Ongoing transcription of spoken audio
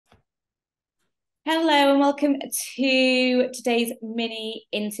Hello and welcome to today's mini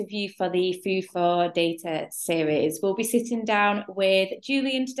interview for the Food for Data series. We'll be sitting down with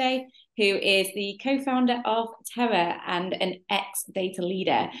Julien today, who is the co-founder of Terrah and an ex-data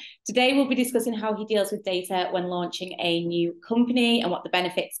leader. Today we'll be discussing how he deals with data when launching a new company and what the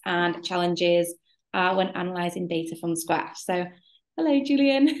benefits and challenges are when analysing data from scratch. So, hello,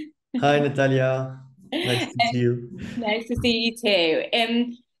 Julien. Hi, Natalia. Nice to see you. Nice to see you too.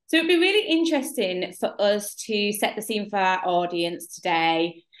 So it'd be really interesting for us to set the scene for our audience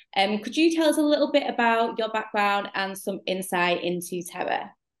today. Could you tell us a little bit about your background and some insight into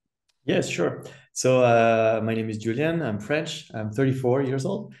Terrah? Yes, sure. My name is Julien. I'm French. I'm 34 years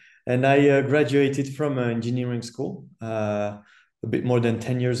old, and I graduated from engineering school a bit more than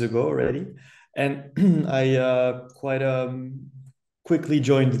 10 years ago already. And I quite quickly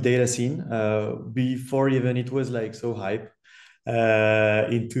joined the data scene before even it was like so hype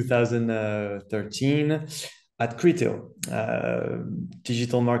in 2013 at Criteo,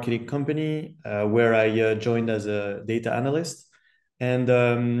 digital marketing company, where I joined as a data analyst.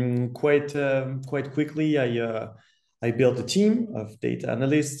 And quite quickly, I built a team of data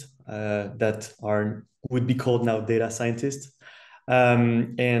analysts that are would be called now data scientists,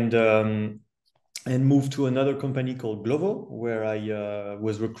 um, and um, and moved to another company called Glovo, where I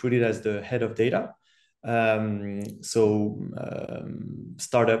was recruited as the head of data.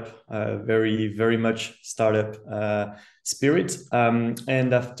 Startup, very much startup spirit.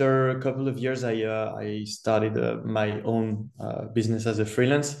 And after a couple of years, I started my own business as a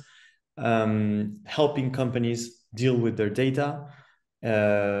freelance, helping companies deal with their data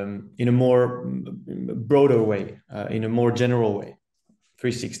in a more broader way, in a more general way,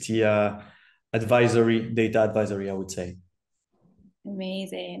 360 data advisory, I would say.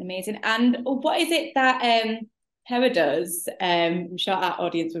 Amazing, amazing. And what is it that Terrah does? I'm sure our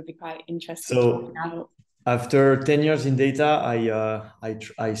audience would be quite interested to So find out. after 10 years in data, I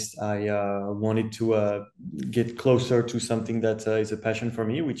wanted to get closer to something that is a passion for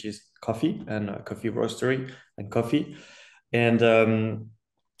me, which is coffee and coffee roastery and coffee. And I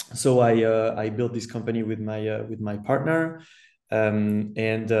built this company with my partner.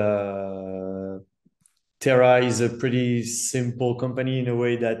 And Terrah is a pretty simple company in a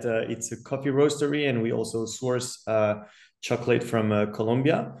way that it's a coffee roastery, and we also source chocolate from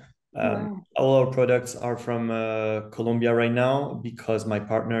Colombia. Wow. All our products are from Colombia right now because my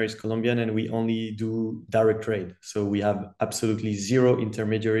partner is Colombian and we only do direct trade. So we have absolutely zero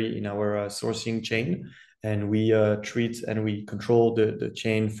intermediary in our sourcing chain, and we treat and we control the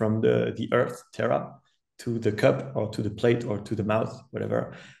chain from the earth, Terra, to the cup or to the plate or to the mouth,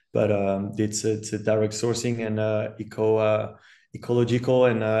 whatever. But it's a direct sourcing and ecological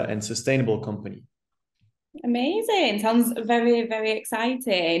and sustainable company. Amazing. Sounds very, very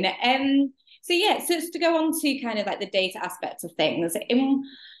exciting. So to go on to kind of like the data aspects of things, in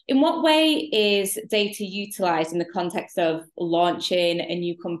what way is data utilized in the context of launching a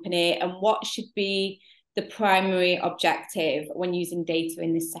new company, and what should be the primary objective when using data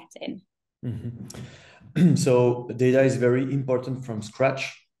in this setting? So data is very important from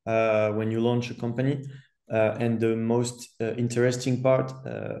scratch when you launch a company. And the most interesting part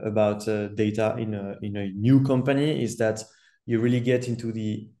about data in a new company is that you really get into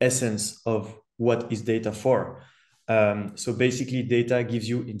the essence of what is data for. So basically, data gives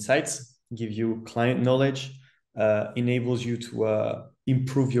you insights, gives you client knowledge, enables you to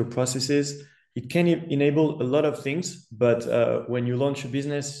improve your processes. It can enable a lot of things, but when you launch a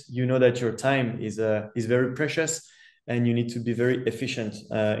business, you know that your time is very precious, and you need to be very efficient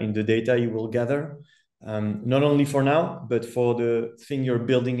in the data you will gather, not only for now, but for the thing you're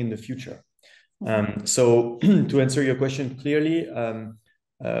building in the future. So to answer your question clearly,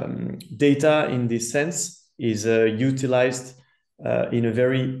 data in this sense is utilized in a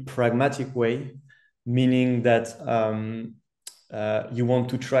very pragmatic way, meaning that you want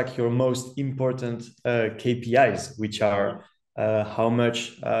to track your most important KPIs, which are how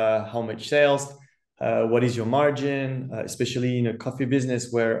much sales, what is your margin, especially in a coffee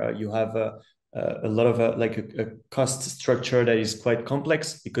business where you have a lot of a cost structure that is quite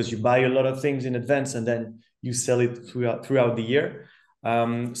complex because you buy a lot of things in advance and then you sell it throughout the year.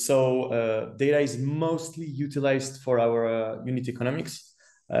 Data is mostly utilized for our unit economics,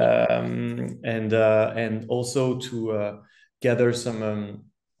 and also to gather some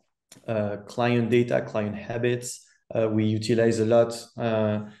client data, client habits. We utilize a lot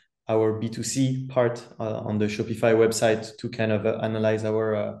our B2C part on the Shopify website to kind of analyze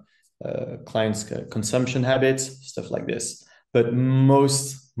our clients' consumption habits, stuff like this. But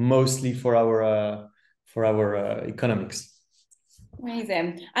mostly for our economics.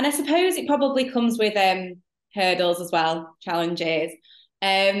 Amazing. And I suppose it probably comes with hurdles as well, challenges.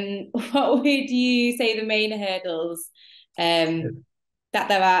 What would you say the main hurdles that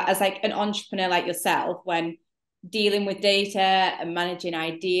there are as like an entrepreneur like yourself when dealing with data and managing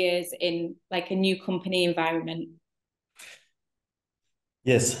ideas in like a new company environment?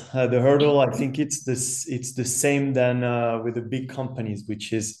 Yes, the hurdle, I think it's this. It's the same than with the big companies,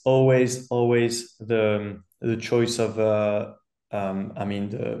 which is always the choice of I mean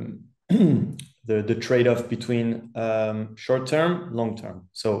the trade-off between short term, long term.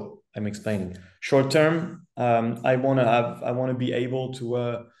 So I'm explaining. Short term, I want to be able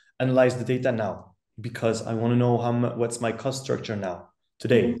to analyze the data now because I want to know what's my cost structure now Mm-hmm.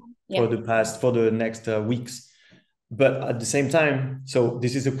 today Yeah. for the next weeks. But at the same time, so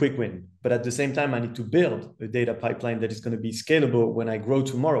this is a quick win. But at the same time, I need to build a data pipeline that is going to be scalable when I grow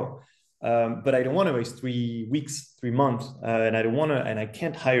tomorrow. But I don't want to waste 3 weeks, 3 months, and I don't want to, and I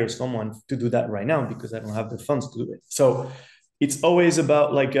can't hire someone to do that right now because I don't have the funds to do it. So it's always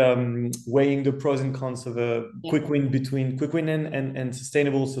about like weighing the pros and cons of a Yeah. quick win between quick win and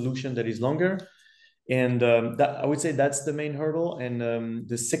sustainable solution that is longer. And that I would say that's the main hurdle. And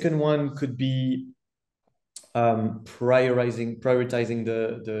the second one could be prioritizing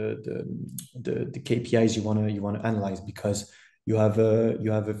the KPIs you want to analyze because you have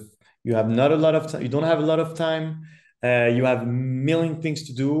you have not a lot of time. You don't have a lot of time. You have a million things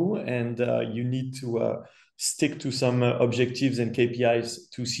to do, and you need to stick to some objectives and KPIs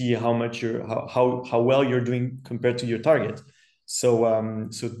to see how much how well you're doing compared to your target. So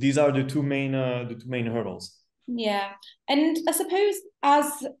so these are the two main hurdles. Yeah. And I suppose as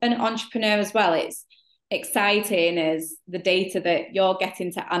an entrepreneur as well, it's exciting as the data that you're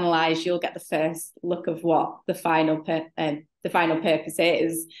getting to analyze, you'll get the first look of what the final purpose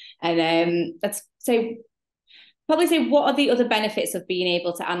is. And let's say probably say what are the other benefits of being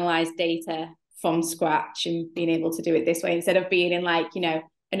able to analyze data from scratch and being able to do it this way instead of being in like,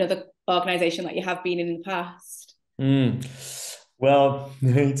 another organization like you have been in the past. Mm. Well,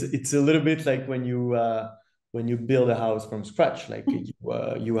 it's a little bit like when you build a house from scratch. Like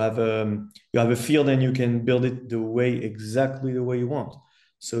you have a field and you can build it exactly the way you want.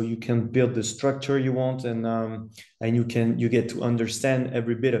 So you can build the structure you want, and you get to understand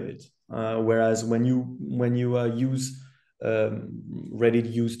every bit of it. Whereas when you use ready to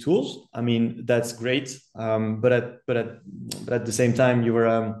use tools, I mean that's great. But at the same time,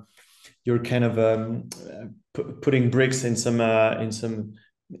 you're kind of putting bricks in some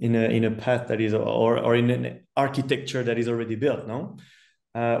in a path that is or in an architecture that is already built, no.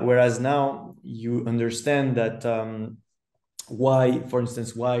 Whereas now you understand that why, for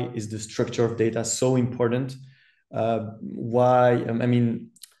instance, why is the structure of data so important, why I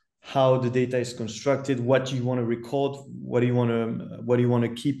mean how the data is constructed, what do you want to record, what do you want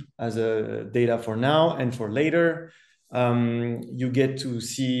to keep as a data for now and for later. You get to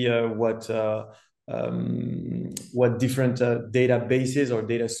see what different databases or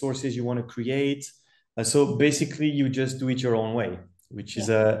data sources you want to create. So basically, you just do it your own way, which is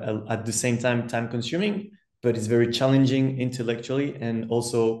at the same time consuming, but it's very challenging intellectually, and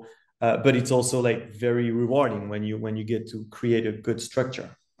also, but it's also like very rewarding when you get to create a good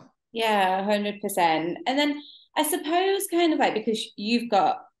structure. Yeah, 100%. And then I suppose kind of like because you've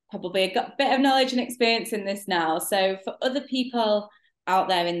got probably a bit of knowledge and experience in this now. So for other people out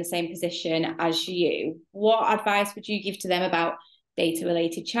there in the same position as you, what advice would you give to them about data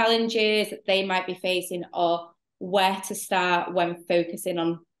related challenges that they might be facing or where to start when focusing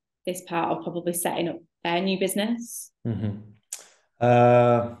on this part of probably setting up their new business? Mm-hmm.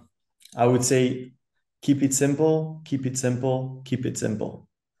 Uh, I would say keep it simple, keep it simple, keep it simple.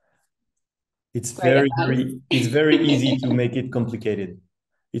 Great advice. It's very easy to make it complicated.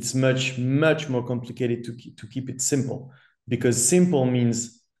 It's much more complicated to keep it simple, because simple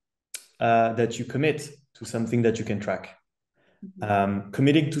means that you commit to something that you can track.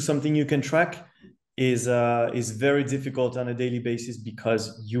 Committing to something you can track is very difficult on a daily basis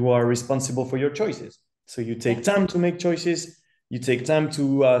because you are responsible for your choices. So you take time to make choices. You take time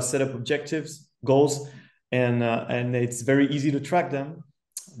to set up objectives, goals, and it's very easy to track them.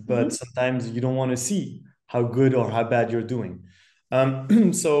 But sometimes you don't want to see how good or how bad you're doing.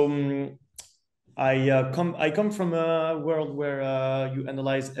 So I come from a world where you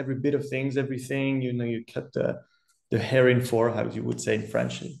analyze every bit of things, everything. You know, you cut the hair in four, how you would say in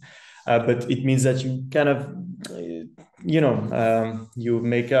French. But it means that you kind of, you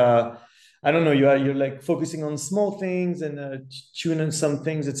make a, I don't know, you're like focusing on small things and tuning some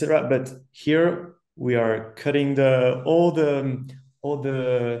things, etc. But here we are cutting all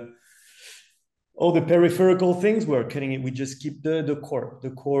the all the peripheral things, we're cutting it. We just keep the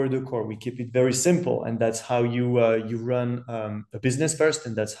core. We keep it very simple, and that's how you run a business first,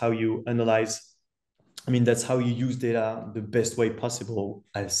 and that's how you analyze. I mean, that's how you use data the best way possible,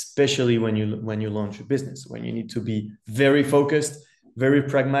 especially when you launch a business, when you need to be very focused, very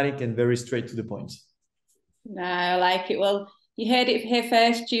pragmatic, and very straight to the point. No, I like it. Well, you heard it here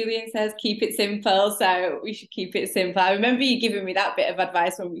first. Julien says keep it simple, so we should keep it simple. I remember you giving me that bit of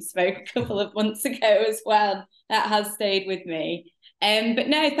advice when we spoke a couple of months ago as well. That has stayed with me. But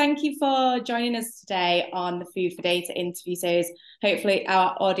no, thank you for joining us today on the Food for Data interview series. Hopefully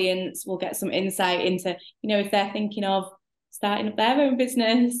our audience will get some insight into, if they're thinking of starting up their own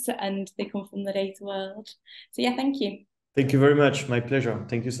business and they come from the data world. So yeah, thank you. Thank you very much. My pleasure.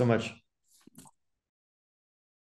 Thank you so much.